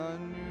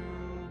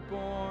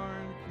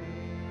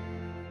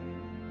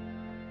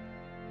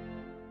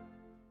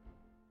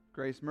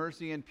Grace,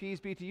 mercy, and peace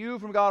be to you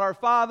from God our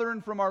Father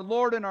and from our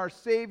Lord and our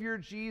Savior,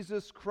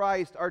 Jesus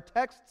Christ. Our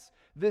texts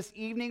this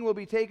evening will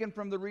be taken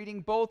from the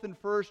reading both in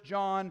 1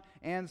 John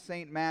and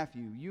St.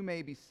 Matthew. You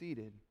may be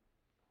seated.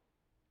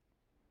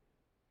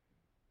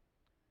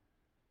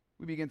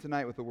 We begin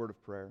tonight with a word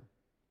of prayer.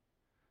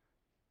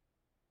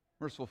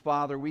 Merciful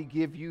Father, we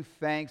give you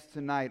thanks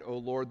tonight, O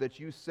Lord, that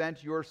you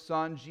sent your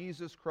Son,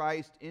 Jesus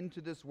Christ, into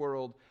this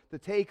world to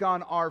take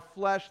on our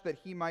flesh, that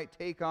he might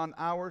take on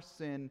our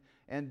sin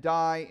and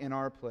die in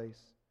our place.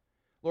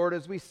 Lord,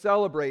 as we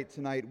celebrate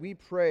tonight, we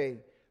pray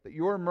that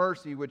your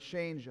mercy would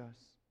change us.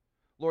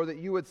 Lord, that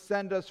you would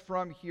send us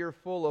from here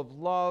full of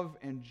love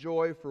and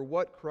joy for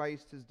what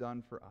Christ has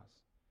done for us.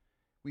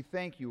 We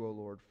thank you, O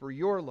Lord, for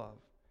your love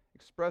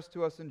expressed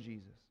to us in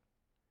Jesus.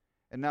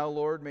 And now,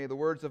 Lord, may the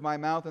words of my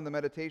mouth and the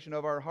meditation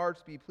of our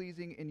hearts be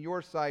pleasing in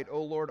your sight,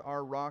 O Lord,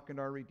 our rock and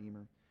our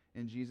redeemer.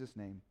 In Jesus'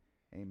 name,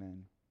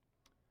 amen.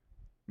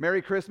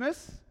 Merry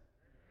Christmas.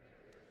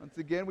 Once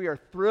again, we are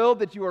thrilled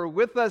that you are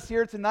with us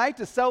here tonight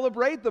to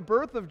celebrate the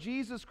birth of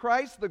Jesus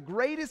Christ, the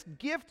greatest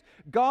gift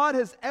God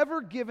has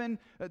ever given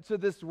to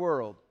this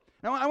world.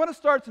 Now, I want to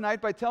start tonight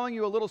by telling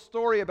you a little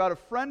story about a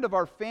friend of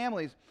our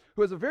family's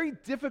who has a very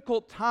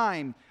difficult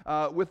time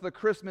with the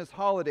Christmas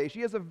holiday.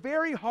 She has a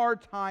very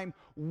hard time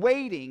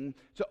waiting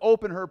to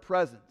open her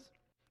presents.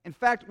 In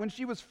fact, when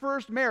she was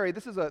first married,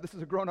 this is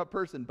a grown-up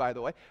person, by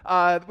the way.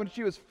 When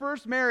she was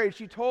first married,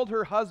 she told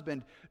her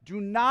husband, "Do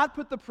not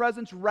put the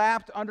presents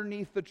wrapped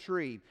underneath the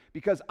tree,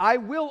 because I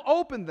will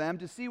open them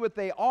to see what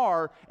they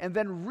are and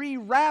then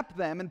rewrap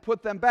them and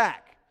put them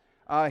back."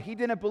 He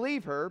didn't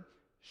believe her.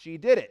 She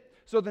did it.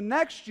 So the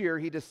next year,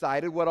 he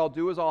decided, what I'll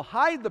do is I'll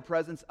hide the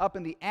presents up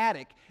in the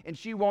attic, and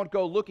she won't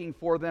go looking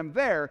for them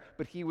there.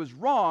 But he was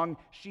wrong.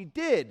 She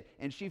did,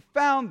 and she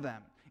found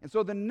them. And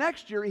so the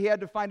next year, he had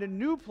to find a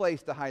new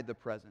place to hide the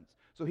presents.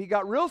 So he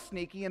got real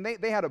sneaky, and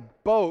they had a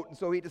boat, and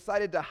so he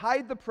decided to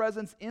hide the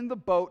presents in the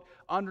boat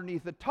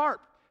underneath a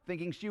tarp,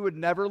 thinking she would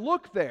never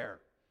look there.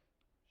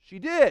 She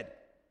did.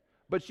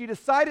 But she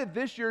decided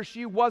this year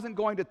she wasn't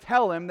going to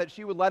tell him, that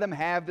she would let him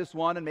have this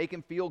one and make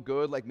him feel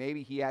good, like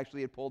maybe he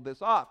actually had pulled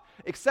this off.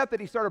 Except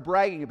that he started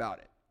bragging about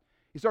it.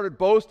 He started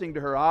boasting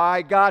to her,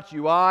 "I got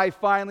you. I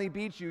finally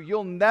beat you.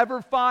 You'll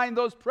never find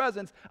those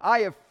presents.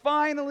 I have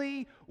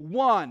finally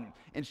won."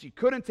 And she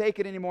couldn't take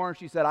it anymore, and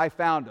she said, "I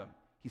found them."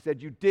 He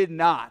said, "You did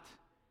not."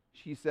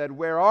 She said,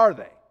 "Where are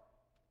they?"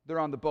 "They're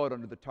on the boat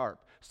under the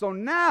tarp." So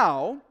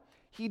now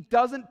he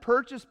doesn't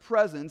purchase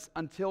presents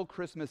until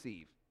Christmas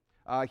Eve.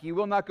 He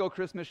will not go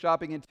Christmas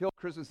shopping until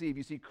Christmas Eve.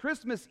 You see,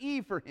 Christmas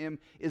Eve for him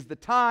is the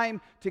time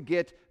to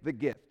get the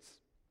gifts.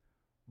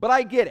 But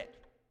I get it,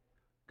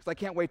 because I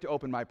can't wait to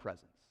open my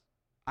presents.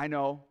 I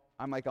know,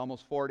 I'm like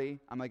almost 40.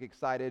 I'm like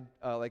excited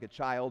like a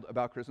child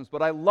about Christmas,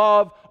 but I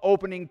love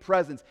opening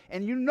presents.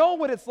 And you know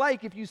what it's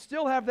like if you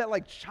still have that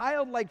like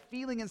childlike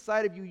feeling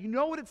inside of you. You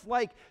know what it's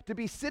like to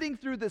be sitting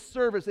through this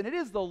service, and it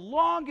is the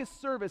longest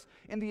service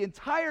in the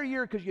entire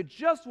year because you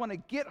just want to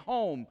get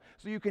home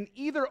so you can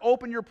either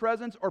open your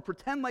presents or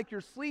pretend like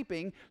you're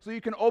sleeping so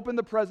you can open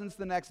the presents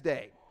the next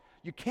day.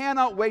 You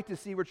cannot wait to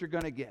see what you're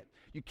going to get.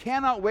 You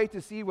cannot wait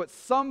to see what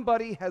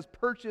somebody has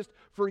purchased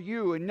for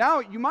you. And now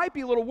you might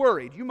be a little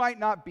worried. You might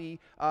not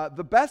be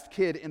the best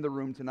kid in the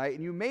room tonight,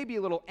 and you may be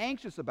a little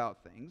anxious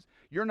about things.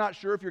 You're not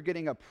sure if you're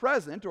getting a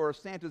present or if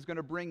Santa's going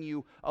to bring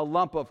you a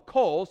lump of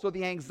coal, so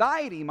the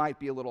anxiety might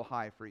be a little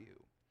high for you.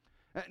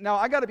 Now,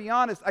 I got to be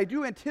honest, I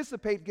do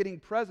anticipate getting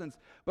presents,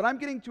 but I'm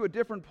getting to a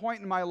different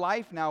point in my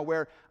life now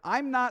where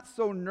I'm not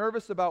so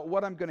nervous about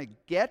what I'm going to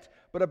get,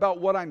 but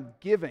about what I'm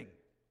giving.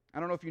 I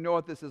don't know if you know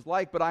what this is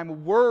like, but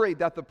I'm worried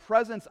that the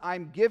presents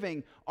I'm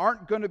giving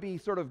aren't going to be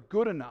sort of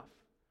good enough.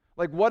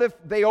 Like, what if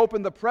they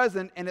open the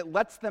present and it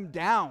lets them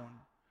down?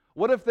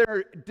 What if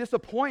they're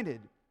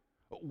disappointed?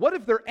 What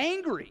if they're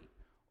angry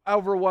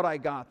over what I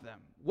got them?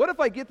 What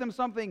if I get them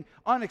something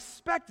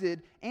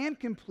unexpected and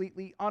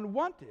completely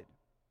unwanted?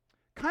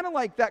 Kind of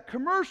like that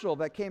commercial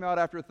that came out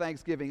after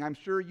Thanksgiving. I'm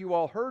sure you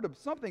all heard of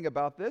something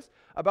about this,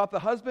 about the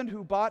husband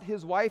who bought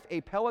his wife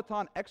a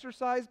Peloton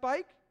exercise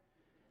bike.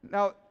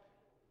 Now,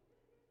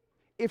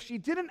 if she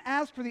didn't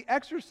ask for the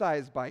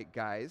exercise bike,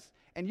 guys,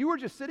 and you were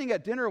just sitting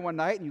at dinner one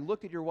night and you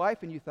looked at your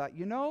wife and you thought,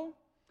 you know,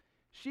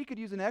 she could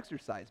use an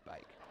exercise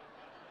bike.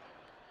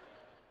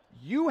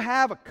 You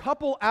have a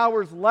couple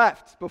hours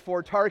left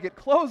before Target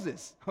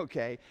closes,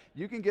 okay?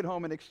 You can get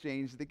home and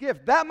exchange the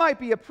gift. That might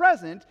be a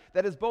present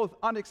that is both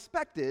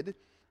unexpected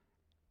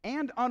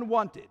and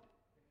unwanted.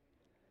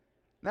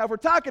 Now, if we're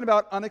talking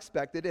about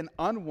unexpected and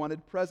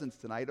unwanted presents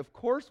tonight, of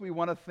course we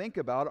want to think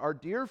about our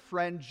dear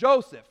friend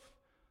Joseph,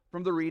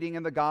 from the reading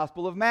in the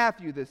Gospel of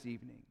Matthew this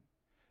evening.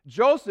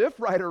 Joseph,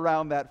 right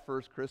around that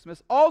first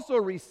Christmas, also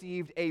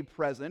received a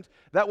present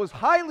that was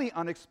highly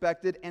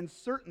unexpected and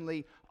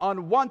certainly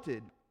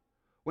unwanted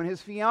when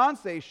his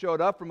fiancée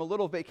showed up from a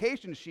little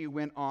vacation she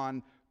went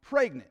on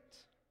pregnant.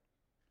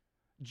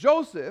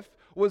 Joseph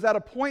was at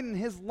a point in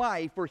his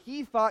life where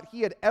he thought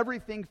he had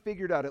everything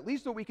figured out. At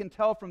least what we can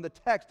tell from the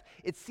text,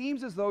 it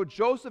seems as though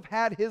Joseph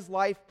had his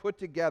life put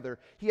together.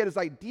 He had his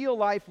ideal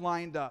life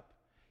lined up.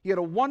 He had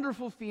a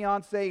wonderful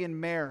fiancée in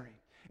Mary.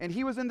 And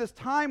he was in this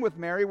time with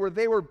Mary where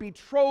they were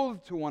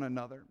betrothed to one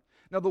another.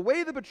 Now, the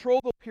way the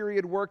betrothal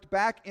period worked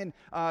back in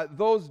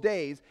those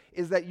days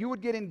is that you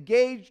would get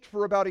engaged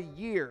for about a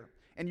year,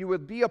 and you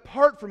would be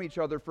apart from each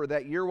other for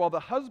that year while the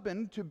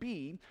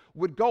husband-to-be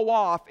would go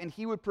off and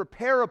he would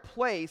prepare a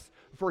place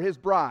for his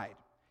bride.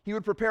 He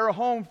would prepare a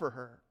home for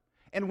her.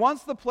 And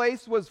once the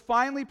place was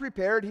finally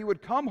prepared, he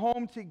would come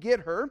home to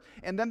get her,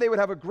 and then they would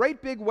have a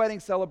great big wedding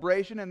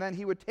celebration, and then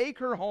he would take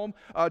her home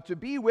to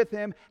be with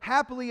him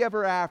happily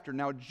ever after.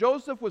 Now,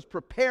 Joseph was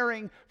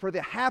preparing for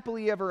the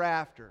happily ever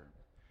after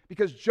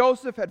because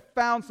Joseph had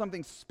found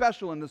something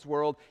special in this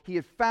world. He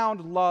had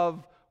found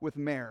love with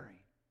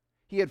Mary.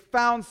 He had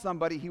found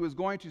somebody he was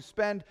going to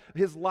spend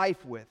his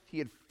life with. He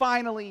had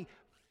finally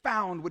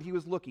found what he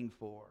was looking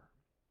for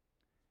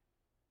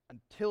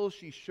until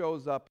she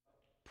shows up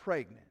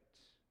pregnant.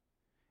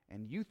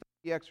 And you thought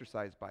the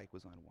exercise bike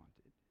was unwanted.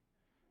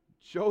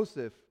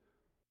 Joseph,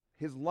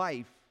 his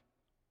life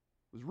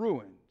was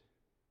ruined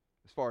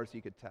as far as he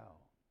could tell.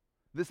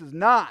 This is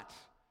not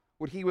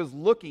what he was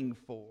looking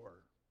for.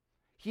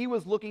 He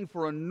was looking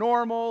for a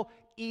normal,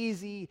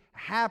 easy,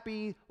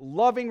 happy,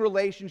 loving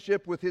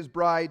relationship with his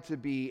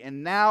bride-to-be.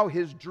 And now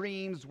his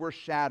dreams were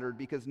shattered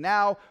because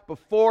now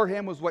before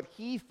him was what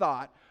he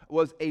thought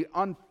was an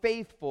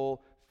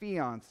unfaithful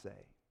fiancé.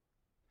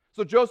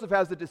 So Joseph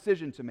has a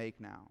decision to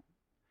make now.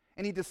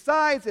 And he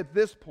decides at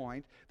this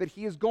point that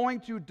he is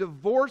going to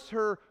divorce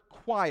her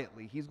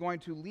quietly. He's going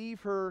to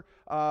leave her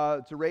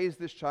to raise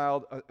this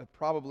child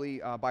probably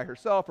by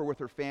herself or with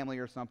her family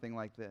or something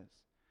like this.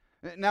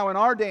 Now, in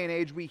our day and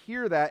age, we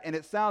hear that, and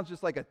it sounds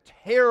just like a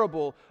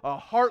terrible,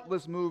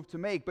 heartless move to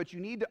make, but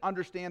you need to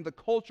understand the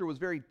culture was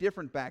very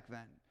different back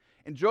then.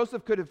 And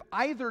Joseph could have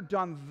either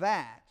done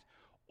that,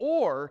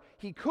 or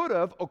he could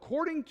have,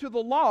 according to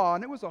the law,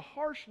 and it was a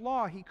harsh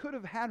law, he could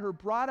have had her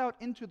brought out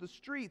into the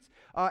streets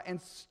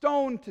and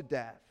stoned to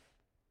death.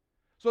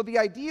 So the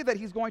idea that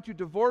he's going to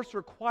divorce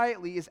her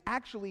quietly is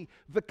actually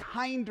the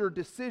kinder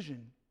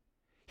decision.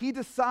 He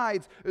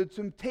decides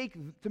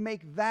to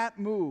make that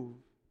move.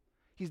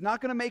 He's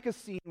not going to make a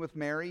scene with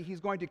Mary. He's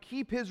going to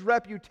keep his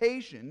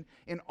reputation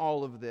in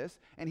all of this,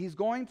 and he's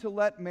going to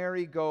let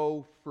Mary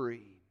go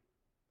free.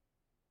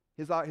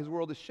 His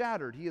world is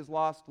shattered. He has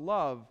lost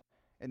love.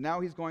 And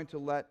now he's going to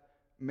let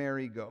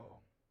Mary go.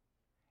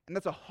 And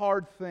that's a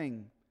hard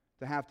thing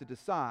to have to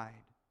decide.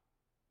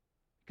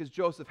 Because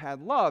Joseph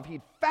had love.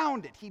 He'd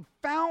found it. He'd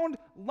found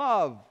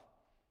love.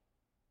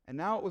 And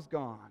now it was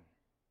gone.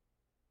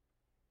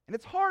 And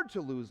it's hard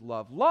to lose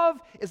love. Love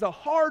is a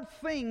hard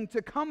thing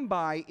to come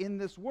by in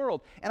this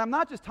world. And I'm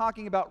not just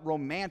talking about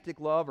romantic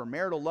love or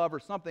marital love or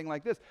something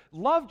like this.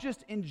 Love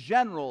just in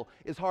general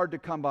is hard to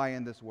come by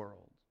in this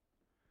world.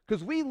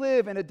 Because we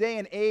live in a day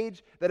and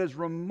age that is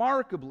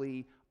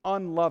remarkably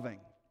unloving.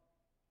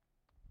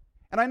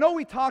 And I know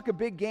we talk a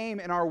big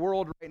game in our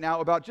world right now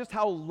about just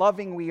how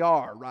loving we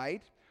are,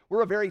 right?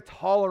 We're a very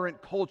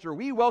tolerant culture.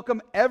 We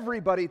welcome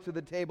everybody to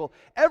the table.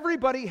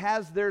 Everybody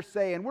has their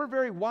say, and we're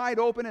very wide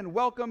open and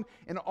welcoming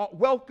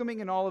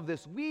in all of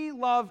this. We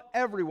love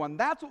everyone.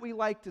 That's what we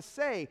like to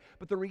say.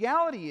 But the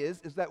reality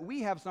is that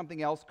we have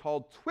something else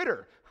called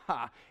Twitter,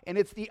 and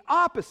it's the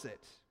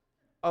opposite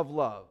of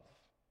love.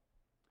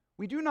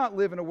 We do not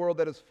live in a world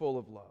that is full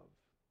of love.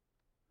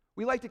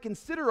 We like to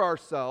consider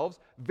ourselves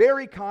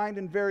very kind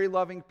and very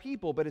loving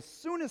people, but as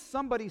soon as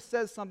somebody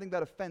says something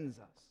that offends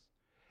us,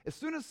 as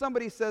soon as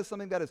somebody says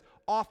something that is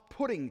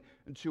off-putting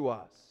to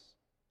us,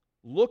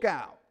 look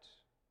out.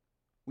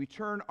 We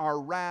turn our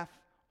wrath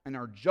and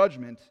our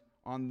judgment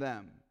on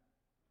them.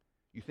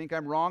 You think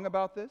I'm wrong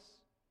about this?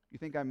 You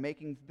think I'm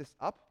making this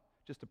up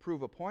just to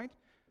prove a point?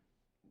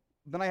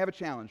 Then I have a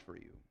challenge for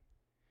you.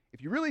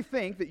 If you really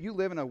think that you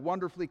live in a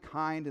wonderfully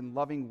kind and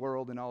loving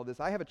world and all of this,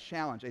 I have a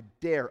challenge, a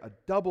dare, a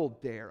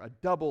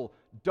double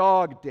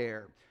dog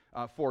dare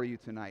for you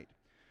tonight.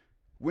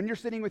 When you're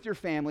sitting with your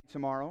family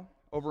tomorrow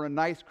over a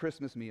nice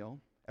Christmas meal,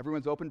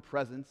 everyone's opened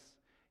presents,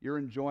 you're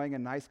enjoying a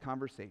nice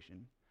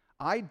conversation,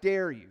 I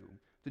dare you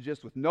to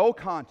just, with no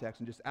context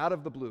and just out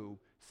of the blue,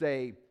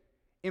 say,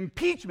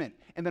 impeachment,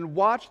 and then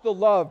watch the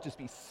love just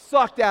be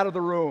sucked out of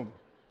the room.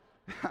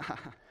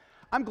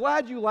 I'm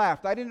glad you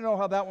laughed. I didn't know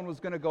how that one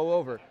was going to go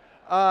over.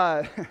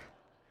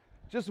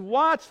 Just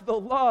watch the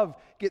love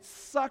get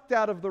sucked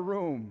out of the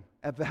room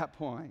at that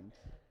point.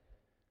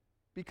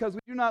 Because we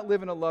do not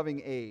live in a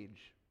loving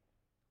age.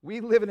 We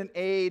live in an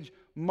age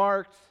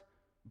marked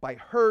by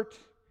hurt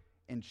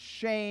and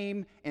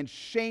shame and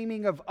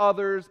shaming of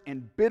others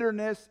and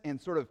bitterness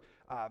and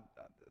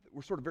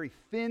we're sort of very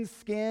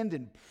thin-skinned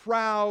and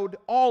proud.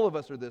 All of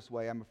us are this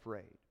way, I'm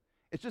afraid.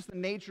 It's just the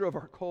nature of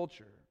our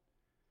culture.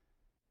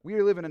 We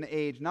live in an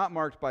age not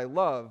marked by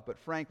love, but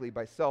frankly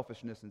by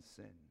selfishness and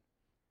sin.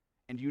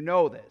 And you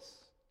know this,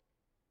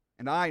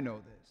 and I know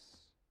this,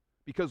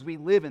 because we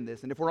live in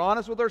this. And if we're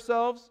honest with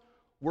ourselves,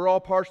 we're all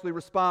partially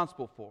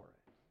responsible for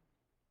it.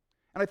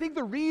 And I think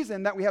the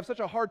reason that we have such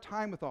a hard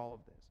time with all of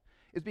this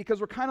is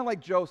because we're kind of like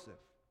Joseph.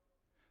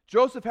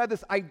 Joseph had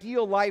this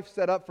ideal life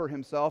set up for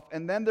himself,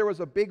 and then there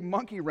was a big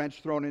monkey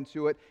wrench thrown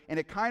into it, and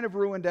it kind of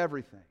ruined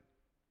everything.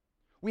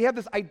 We have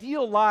this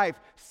ideal life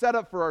set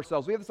up for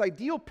ourselves. We have this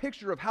ideal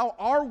picture of how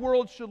our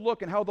world should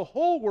look and how the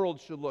whole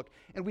world should look.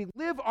 And we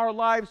live our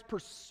lives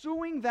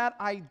pursuing that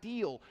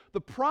ideal.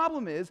 The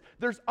problem is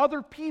there's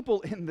other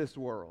people in this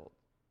world.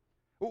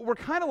 We're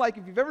kind of like,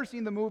 if you've ever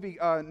seen the movie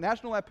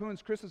National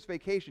Lampoon's Christmas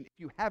Vacation. If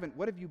you haven't,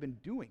 what have you been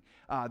doing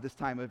this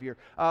time of year?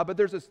 But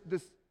there's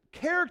this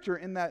character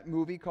in that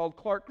movie called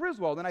Clark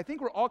Griswold. And I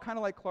think we're all kind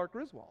of like Clark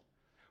Griswold,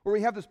 where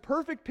we have this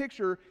perfect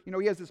picture.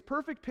 He has this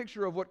perfect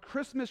picture of what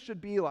Christmas should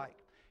be like.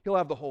 He'll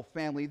have the whole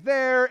family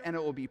there, and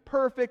it will be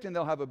perfect, and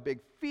they'll have a big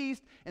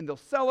feast, and they'll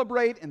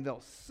celebrate, and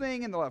they'll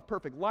sing, and they'll have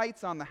perfect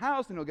lights on the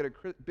house, and he'll get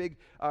a big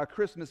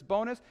Christmas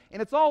bonus,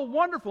 and it's all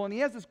wonderful, and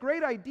he has this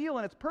great ideal,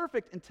 and it's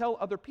perfect until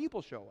other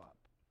people show up,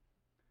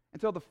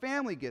 until the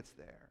family gets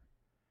there,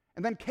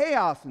 and then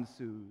chaos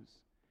ensues.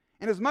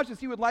 And as much as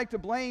he would like to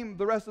blame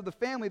the rest of the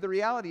family, the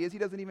reality is he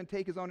doesn't even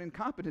take his own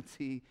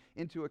incompetency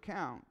into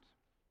account.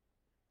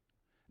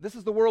 This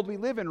is the world we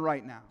live in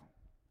right now,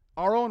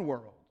 our own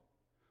world,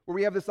 where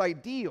we have this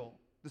ideal,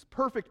 this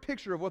perfect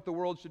picture of what the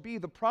world should be.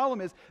 The problem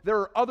is there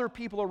are other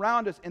people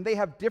around us, and they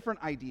have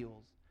different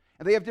ideals,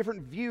 and they have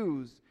different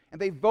views,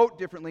 and they vote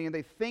differently, and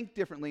they think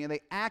differently, and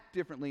they act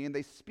differently, and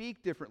they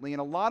speak differently,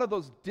 and a lot of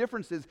those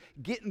differences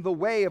get in the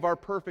way of our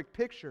perfect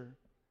picture.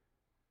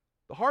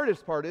 The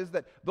hardest part is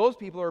that those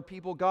people are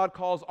people God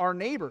calls our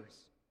neighbors,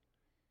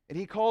 and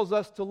He calls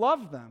us to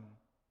love them.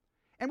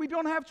 And we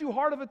don't have too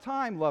hard of a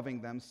time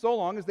loving them, so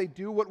long as they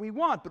do what we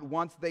want. But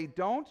once they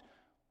don't,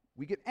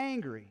 we get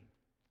angry.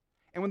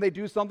 And when they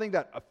do something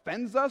that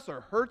offends us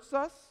or hurts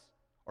us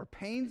or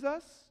pains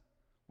us,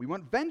 we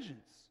want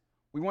vengeance.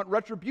 We want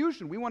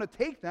retribution. We want to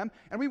take them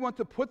and we want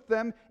to put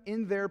them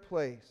in their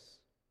place.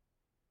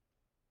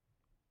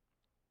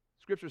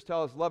 Scriptures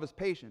tell us love is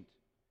patient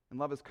and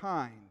love is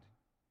kind.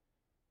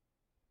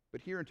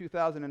 But here in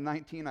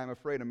 2019, I'm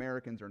afraid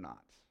Americans are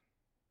not.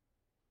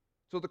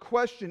 So the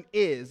question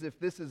is, if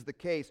this is the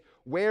case,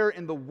 where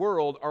in the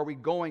world are we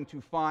going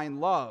to find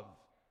love?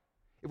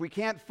 If we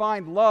can't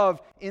find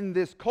love in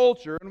this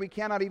culture, and we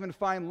cannot even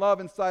find love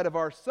inside of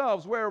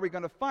ourselves, where are we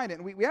going to find it?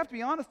 And we have to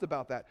be honest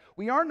about that.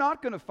 We are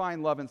not going to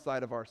find love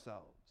inside of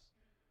ourselves.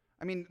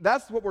 I mean,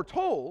 that's what we're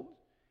told.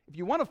 If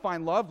you want to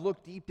find love,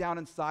 look deep down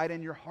inside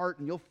in your heart,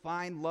 and you'll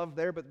find love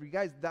there. But you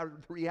guys, the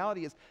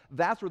reality is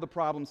that's where the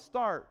problem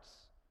starts.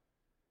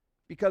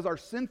 Because our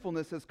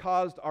sinfulness has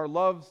caused our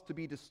loves to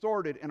be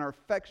distorted and our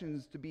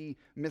affections to be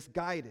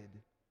misguided.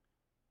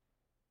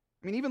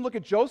 I mean, even look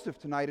at Joseph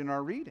tonight in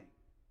our reading.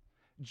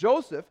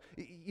 Joseph,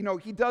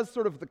 he does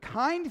sort of the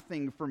kind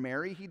thing for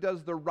Mary. He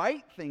does the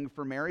right thing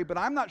for Mary, but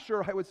I'm not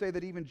sure I would say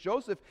that even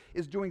Joseph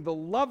is doing the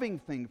loving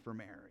thing for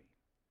Mary.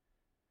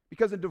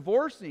 Because in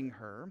divorcing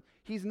her,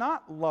 he's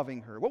not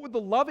loving her. What would the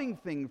loving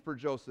thing for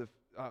Joseph,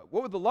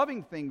 what would the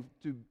loving thing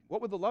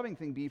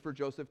be for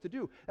Joseph to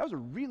do? That was a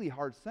really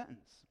hard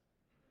sentence.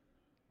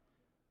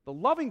 The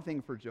loving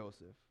thing for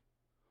Joseph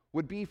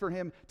would be for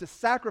him to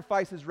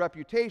sacrifice his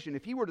reputation.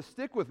 If he were to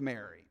stick with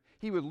Mary,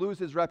 he would lose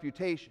his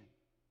reputation.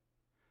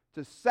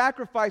 To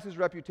sacrifice his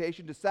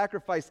reputation, to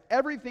sacrifice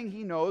everything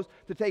he knows,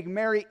 to take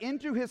Mary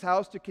into his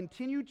house, to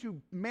continue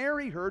to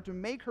marry her, to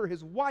make her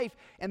his wife,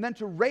 and then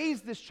to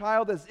raise this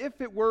child as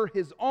if it were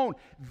his own.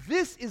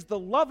 This is the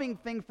loving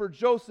thing for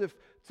Joseph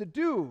to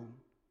do.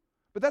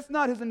 But that's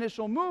not his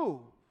initial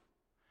move.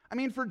 I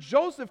mean, for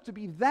Joseph to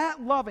be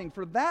that loving,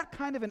 for that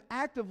kind of an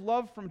act of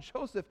love from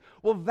Joseph,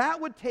 well,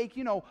 that would take,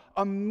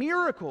 a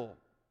miracle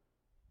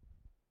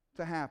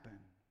to happen.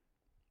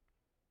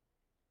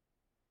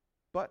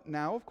 But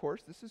now, of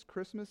course, this is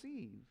Christmas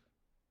Eve.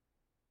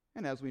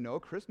 And as we know,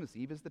 Christmas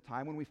Eve is the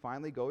time when we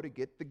finally go to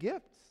get the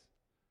gifts.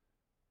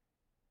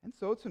 And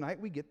so tonight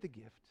we get the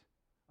gift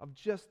of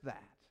just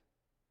that,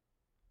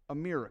 a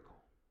miracle.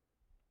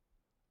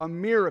 A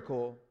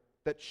miracle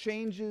that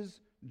changes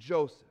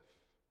Joseph.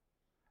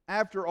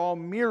 After all,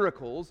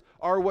 miracles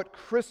are what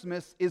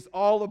Christmas is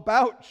all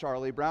about,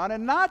 Charlie Brown,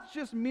 and not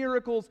just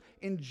miracles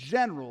in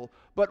general,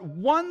 but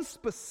one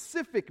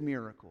specific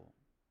miracle.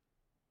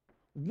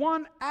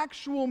 One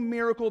actual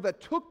miracle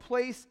that took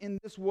place in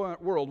this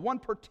world, one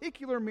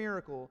particular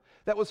miracle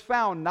that was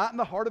found not in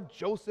the heart of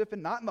Joseph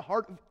and not in the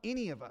heart of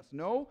any of us,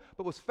 no,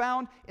 but was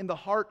found in the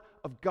heart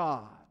of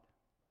God.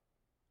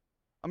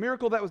 A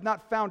miracle that was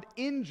not found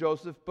in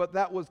Joseph, but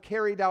that was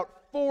carried out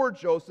for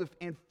Joseph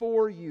and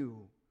for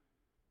you.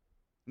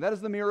 And that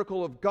is the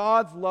miracle of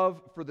God's love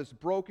for this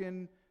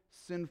broken,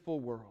 sinful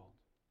world.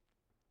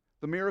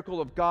 The miracle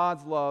of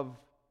God's love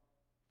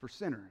for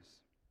sinners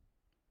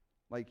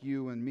like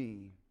you and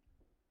me.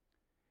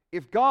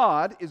 If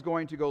God is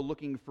going to go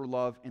looking for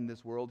love in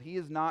this world, He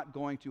is not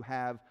going to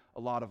have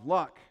a lot of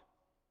luck.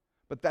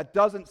 But that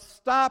doesn't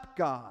stop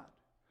God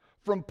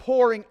from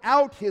pouring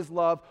out His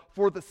love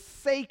for the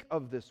sake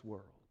of this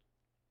world.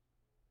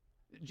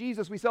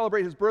 Jesus, we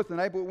celebrate his birth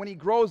tonight, but when he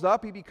grows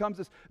up, he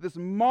becomes this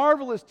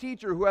marvelous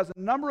teacher who has a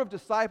number of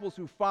disciples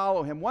who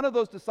follow him. One of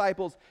those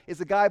disciples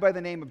is a guy by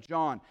the name of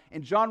John,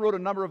 and John wrote a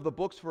number of the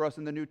books for us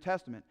in the New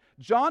Testament.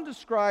 John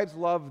describes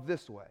love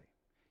this way.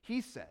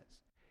 He says,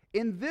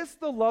 "In this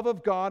the love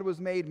of God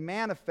was made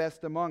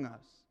manifest among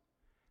us,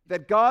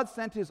 that God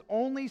sent his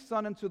only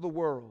Son into the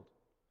world,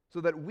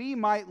 so that we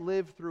might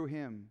live through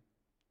him.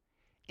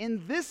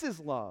 In this is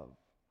love,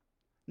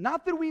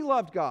 not that we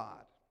loved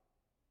God,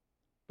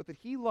 but that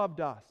he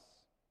loved us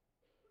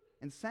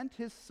and sent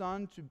his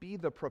Son to be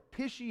the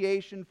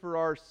propitiation for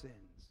our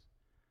sins."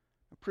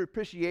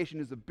 Propitiation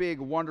is a big,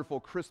 wonderful,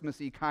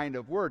 Christmassy kind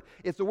of word.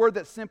 It's a word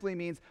that simply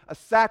means a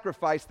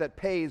sacrifice that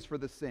pays for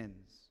the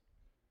sins.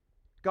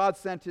 God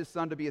sent his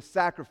Son to be a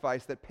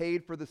sacrifice that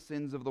paid for the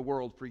sins of the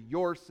world, for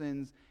your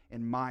sins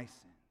and my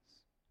sins.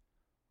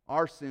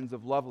 Our sins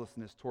of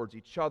lovelessness towards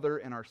each other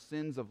and our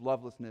sins of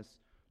lovelessness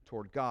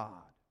toward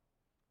God.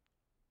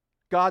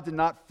 God did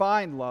not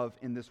find love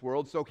in this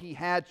world, so he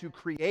had to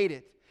create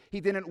it.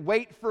 He didn't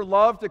wait for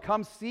love to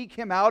come seek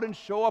him out and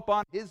show up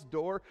on his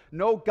door.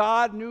 No,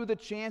 God knew the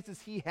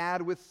chances he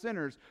had with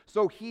sinners,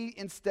 so he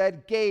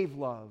instead gave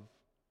love.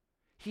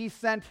 He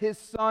sent his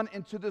Son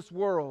into this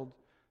world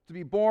to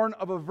be born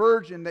of a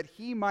virgin that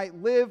he might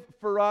live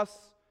for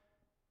us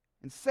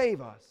and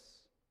save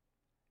us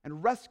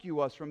and rescue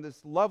us from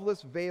this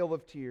loveless vale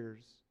of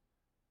tears.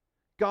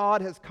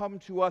 God has come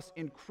to us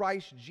in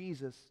Christ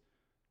Jesus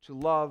to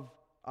love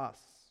us.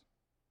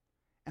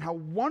 And how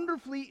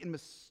wonderfully and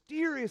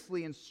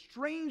mysteriously and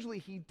strangely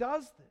he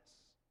does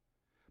this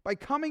by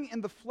coming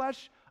in the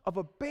flesh of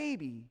a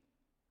baby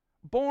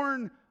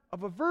born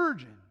of a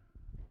virgin.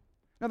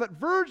 Now that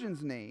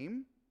virgin's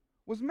name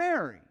was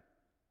Mary.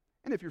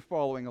 And if you're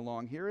following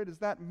along here, it is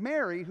that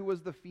Mary who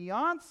was the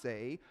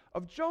fiancée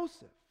of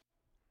Joseph.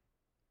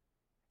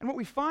 And what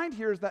we find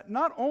here is that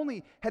not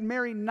only had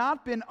Mary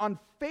not been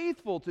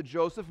unfaithful to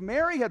Joseph,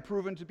 Mary had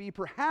proven to be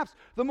perhaps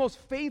the most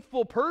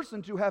faithful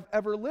person to have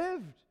ever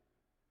lived.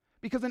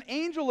 Because an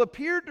angel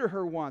appeared to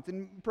her once,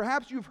 and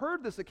perhaps you've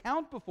heard this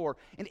account before.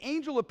 An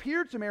angel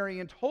appeared to Mary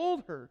and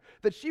told her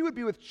that she would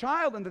be with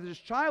child and that this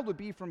child would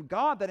be from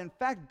God, that in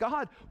fact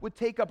God would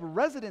take up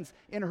residence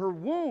in her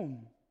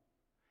womb.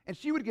 And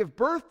she would give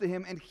birth to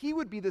him, and he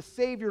would be the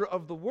Savior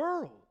of the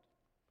world.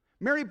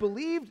 Mary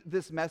believed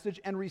this message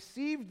and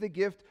received the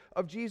gift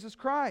of Jesus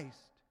Christ.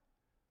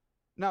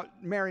 Now,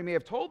 Mary may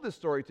have told this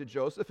story to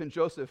Joseph, and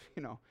Joseph,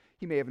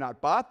 he may have not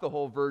bought the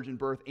whole virgin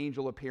birth,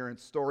 angel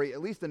appearance story,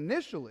 at least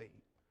initially.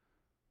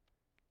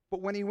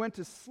 But when he went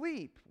to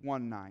sleep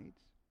one night,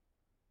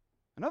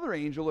 another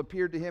angel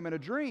appeared to him in a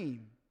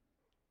dream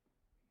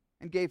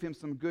and gave him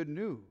some good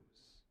news.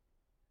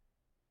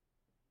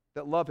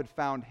 That love had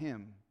found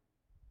him.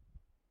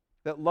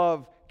 That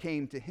love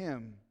came to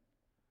him.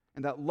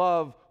 And that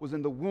love was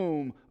in the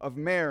womb of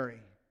Mary.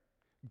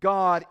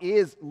 God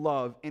is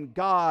love, and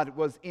God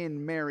was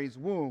in Mary's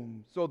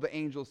womb. So the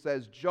angel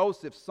says,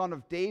 "Joseph, son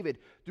of David,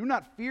 do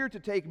not fear to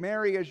take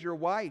Mary as your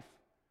wife,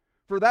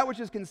 for that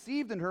which is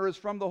conceived in her is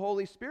from the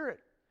Holy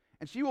Spirit.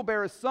 And she will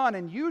bear a son,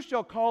 and you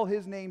shall call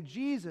his name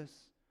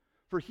Jesus,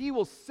 for he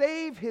will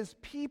save his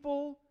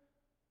people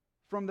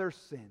from their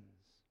sins."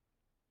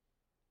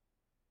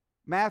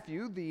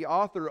 Matthew, the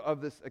author of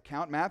this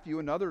account, Matthew,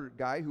 another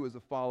guy who is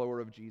a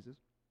follower of Jesus,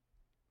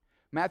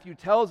 Matthew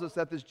tells us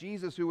that this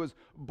Jesus who was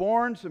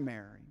born to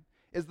Mary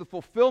is the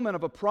fulfillment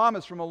of a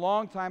promise from a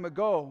long time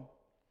ago,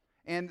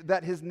 and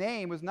that his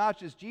name was not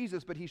just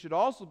Jesus, but he should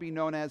also be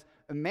known as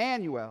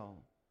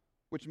Emmanuel,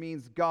 which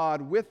means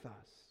God with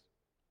us.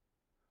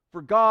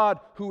 For God,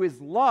 who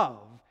is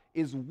love,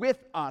 is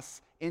with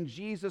us in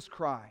Jesus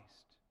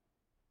Christ.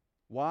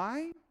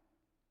 Why?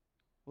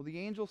 Well, the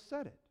angel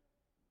said it.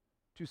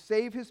 To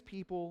save his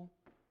people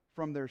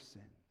from their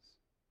sins.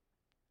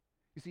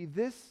 You see,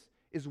 this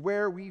is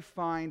where we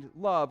find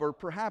love, or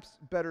perhaps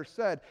better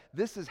said,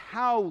 this is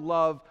how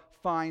love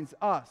finds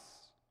us.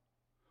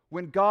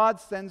 When God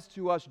sends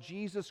to us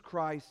Jesus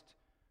Christ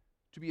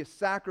to be a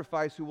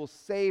sacrifice who will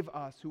save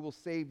us, who will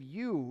save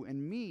you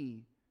and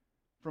me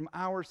from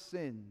our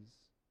sins.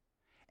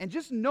 And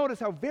just notice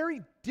how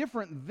very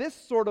different this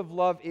sort of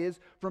love is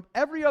from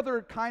every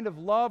other kind of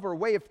love or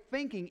way of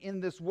thinking in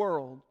this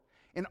world.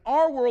 In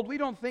our world, we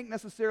don't think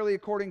necessarily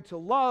according to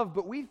love,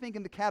 but we think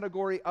in the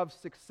category of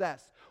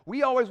success.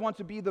 We always want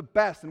to be the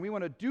best, and we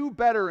want to do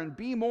better and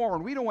be more,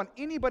 and we don't want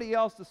anybody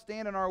else to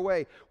stand in our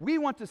way. We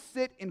want to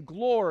sit in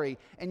glory,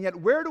 and yet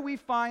where do we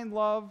find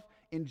love?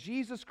 In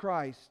Jesus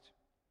Christ,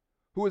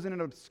 who was in an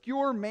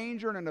obscure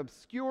manger in an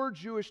obscure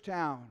Jewish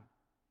town,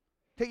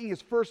 taking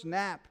his first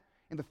nap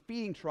in the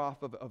feeding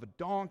trough of a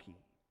donkey.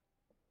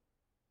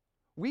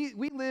 We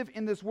live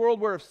in this world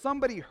where if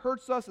somebody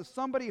hurts us, if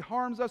somebody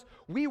harms us,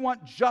 we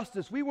want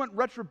justice, we want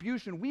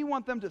retribution, we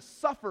want them to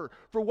suffer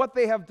for what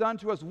they have done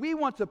to us. We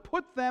want to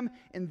put them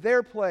in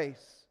their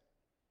place.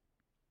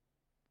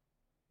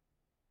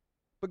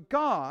 But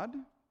God,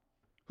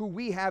 who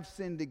we have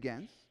sinned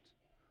against,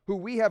 who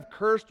we have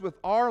cursed with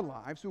our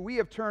lives, who we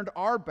have turned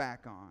our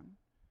back on,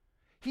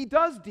 he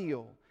does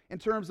deal in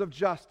terms of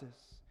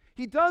justice.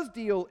 He does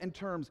deal in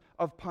terms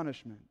of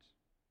punishment.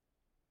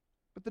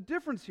 But the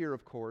difference here,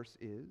 of course,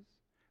 is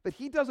that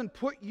he doesn't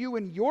put you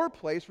in your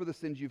place for the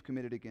sins you've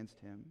committed against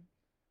him.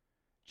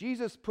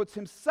 Jesus puts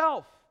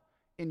himself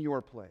in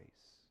your place.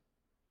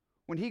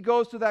 When he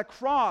goes to that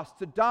cross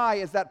to die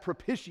as that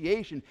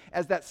propitiation,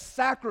 as that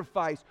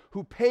sacrifice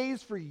who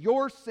pays for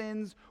your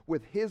sins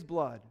with his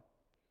blood.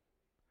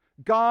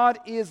 God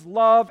is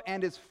love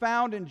and is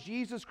found in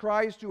Jesus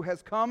Christ, who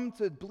has come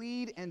to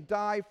bleed and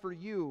die for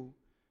you.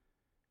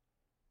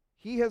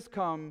 He has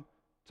come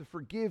to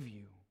forgive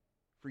you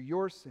for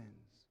your sins.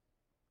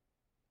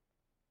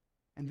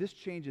 And this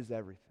changes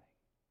everything.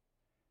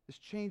 This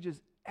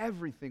changes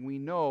everything we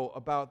know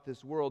about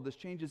this world. This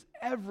changes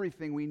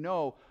everything we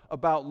know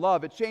about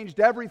love. It changed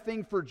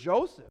everything for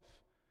Joseph.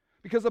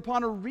 Because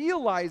upon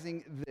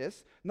realizing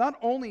this,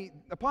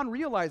 upon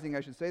realizing,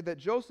 I should say, that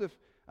Joseph,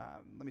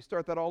 let me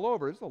start that all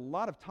over. There's a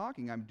lot of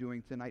talking I'm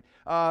doing tonight.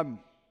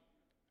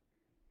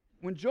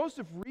 When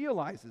Joseph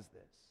realizes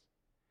this,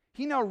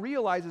 he now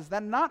realizes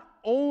that not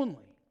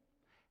only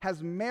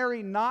has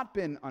Mary not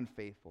been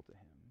unfaithful to him,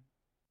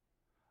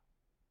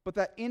 but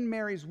that in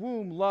Mary's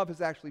womb, love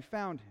has actually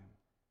found him.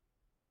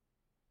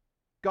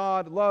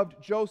 God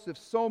loved Joseph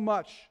so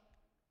much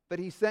that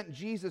he sent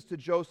Jesus to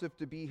Joseph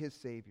to be his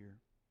Savior.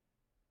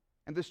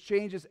 And this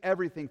changes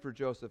everything for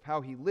Joseph,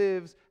 how he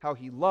lives, how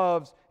he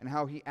loves, and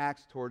how he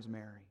acts towards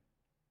Mary.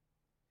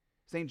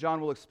 St. John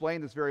will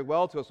explain this very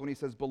well to us when he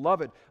says,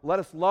 "Beloved, let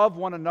us love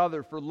one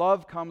another, for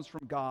love comes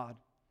from God.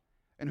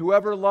 And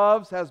whoever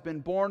loves has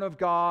been born of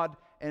God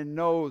and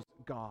knows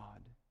God."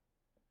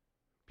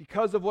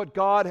 Because of what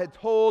God had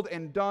told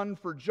and done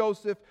for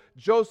Joseph,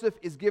 Joseph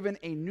is given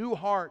a new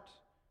heart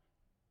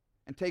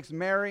and takes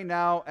Mary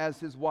now as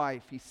his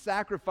wife. He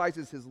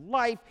sacrifices his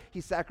life,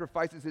 he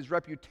sacrifices his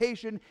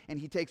reputation, and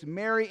he takes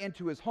Mary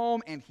into his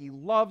home, and he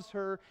loves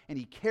her, and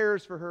he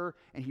cares for her,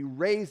 and he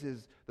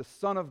raises the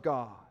Son of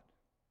God,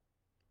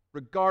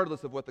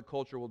 regardless of what the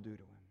culture will do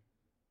to him.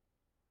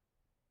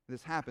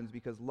 This happens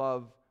because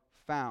love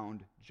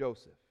found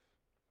Joseph.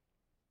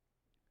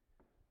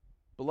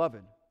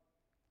 Beloved,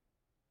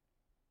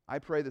 I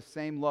pray the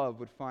same love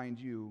would find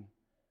you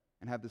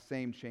and have the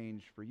same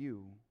change for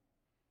you.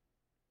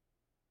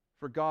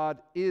 For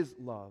God is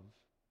love.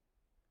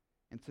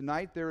 And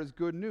tonight there is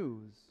good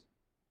news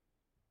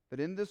that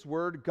in this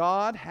word,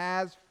 God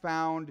has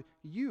found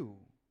you.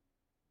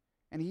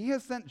 And he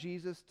has sent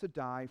Jesus to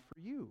die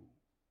for you.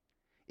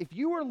 If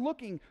you are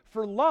looking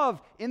for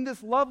love in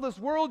this loveless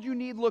world, you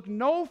need look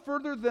no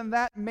further than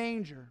that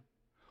manger,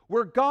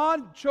 where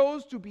God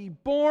chose to be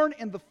born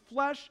in the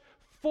flesh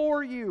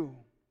for you.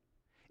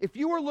 If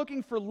you are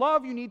looking for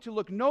love, you need to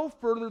look no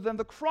further than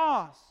the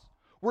cross,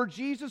 where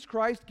Jesus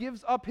Christ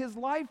gives up his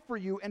life for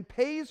you and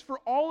pays for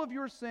all of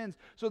your sins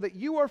so that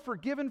you are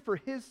forgiven for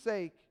his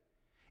sake.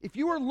 If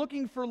you are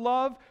looking for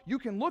love, you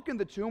can look in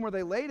the tomb where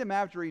they laid him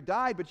after he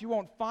died, but you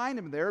won't find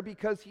him there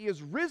because he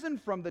is risen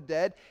from the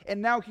dead,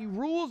 and now he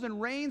rules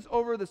and reigns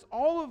over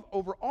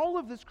all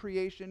of this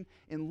creation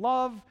in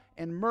love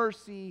and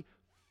mercy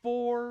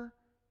for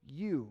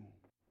you.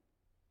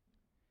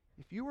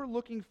 If you are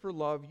looking for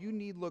love, you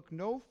need look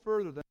no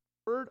further than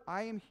the word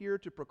I am here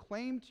to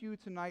proclaim to you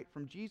tonight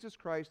from Jesus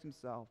Christ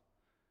himself.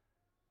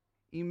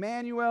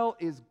 Emmanuel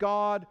is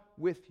God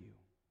with you,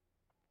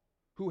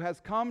 who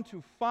has come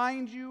to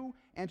find you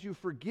and to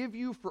forgive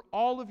you for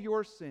all of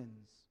your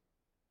sins.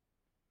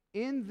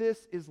 In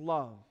this is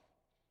love,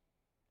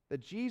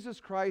 that Jesus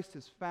Christ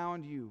has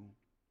found you,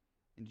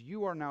 and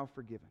you are now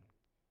forgiven.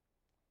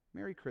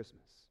 Merry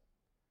Christmas.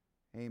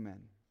 Amen.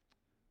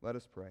 Let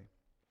us pray.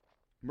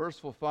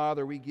 Merciful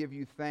Father, we give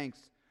you thanks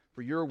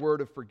for your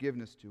word of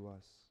forgiveness to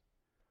us.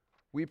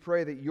 We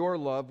pray that your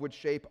love would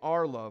shape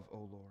our love,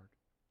 O Lord,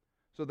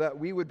 so that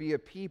we would be a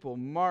people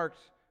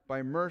marked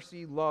by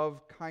mercy,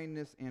 love,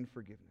 kindness, and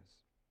forgiveness.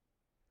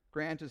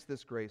 Grant us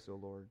this grace, O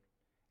Lord,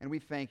 and we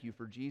thank you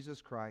for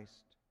Jesus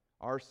Christ,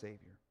 our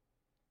Savior.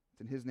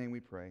 It's in his name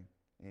we pray.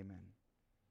 Amen.